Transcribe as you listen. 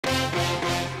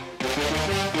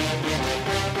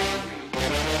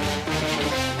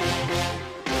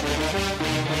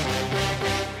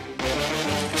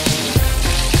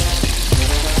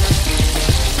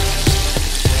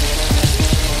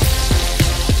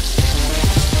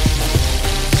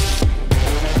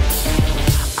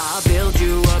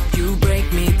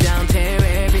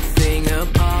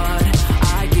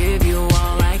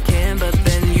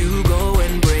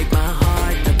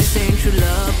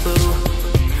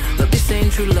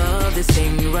ain't true love, this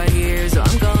ain't right here, so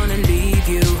I'm gonna leave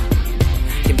you.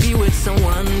 Can be with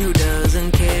someone who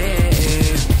doesn't care.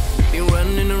 Be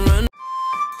running around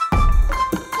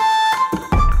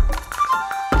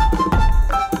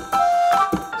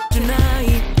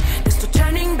tonight. There's no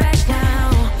turning back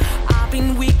now. I've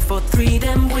been weak for 3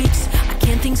 damn weeks. I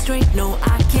can't think straight, no,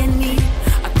 I can't eat.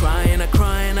 I cry and I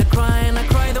cry and I cry and I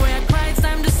cry. The way I cry, it's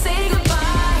time to say goodbye.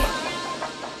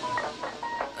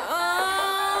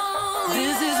 Oh,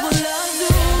 this is what love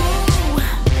do.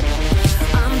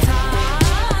 I'm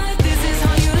tired, this is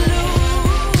how you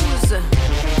lose.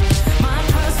 My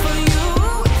trust for you,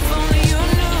 if only you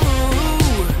knew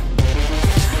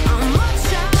how much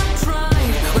I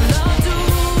tried. What love do?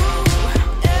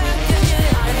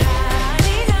 Yeah, I've had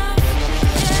enough.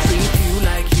 Treat you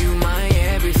like you my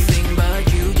everything, but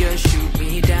you just shoot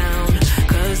me down.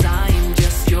 'Cause I am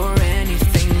just your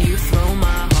anything. You throw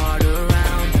my heart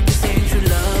around. This ain't true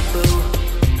love, boo.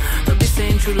 But this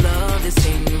ain't true love, this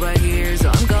ain't right here, so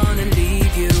I'm gonna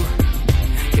leave you.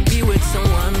 Can be with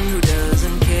someone who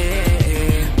doesn't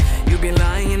care. You've been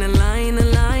lying and lying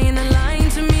and lying and lying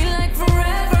to me like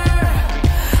forever.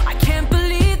 I can't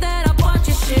believe that I bought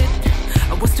your shit.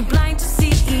 I was too blind to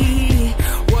see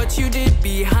what you did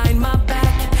behind my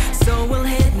back. So well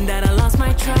hidden that I lost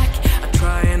my track. I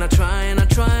try and I try and I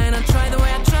try and I try. The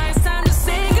way I try, it's time to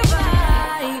say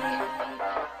goodbye.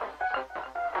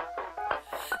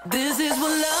 This is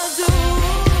what love do.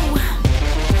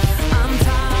 I'm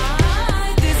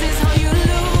tired, this is how you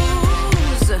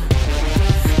lose.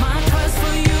 My trust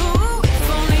for you, if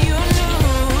only you knew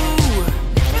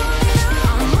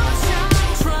how much I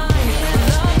tried.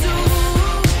 Love do.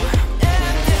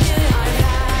 Yeah, I've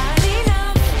had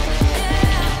enough.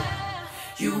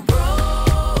 You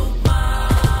broke my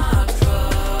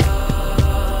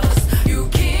trust. You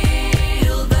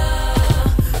killed the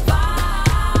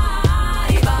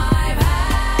vibe. I've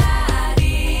had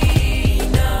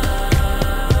enough.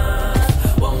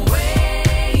 Won't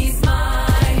waste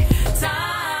my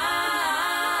time.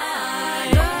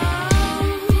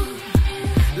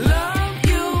 Love,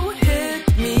 you hit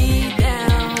me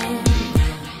down.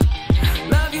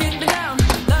 Love, you hit me down.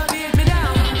 Love, you hit me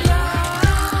down.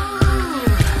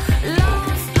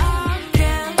 Lost, I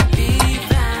can't be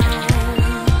found.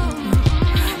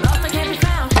 Lost, I can't be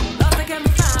found. Lost, I can't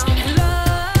be found.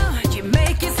 Love, you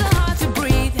make it so hard to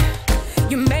breathe.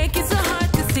 You make it so hard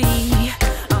to see.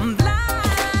 I'm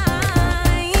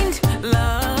blind.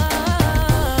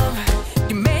 Love,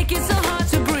 you make it so hard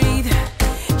to breathe.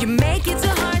 You make it so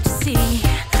hard to see.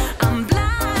 I'm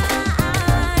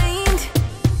blind.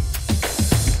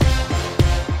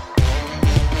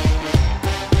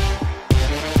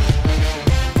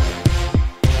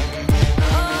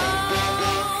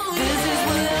 Oh, this is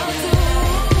what love do.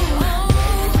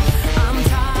 I'm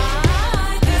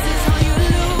tired, this is how you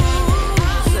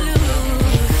lose.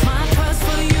 My trust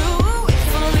for you,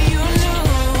 if only you knew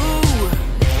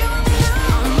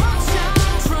how much I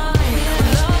tried.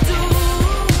 Love do.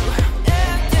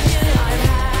 Yeah, I've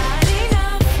had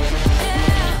enough.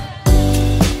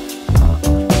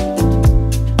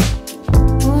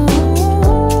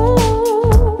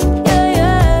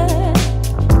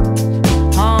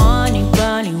 Honey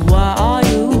bunny, why are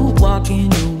you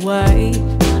walking away?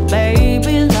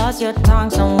 Baby, lost your tongue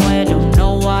somewhere, don't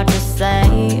know what to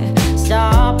say.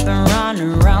 Stop and run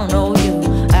around, oh you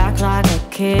act like a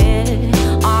kid.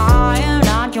 I am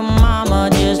not your mama,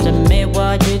 just admit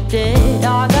what you did.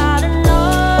 I got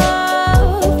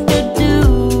enough to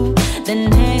do, then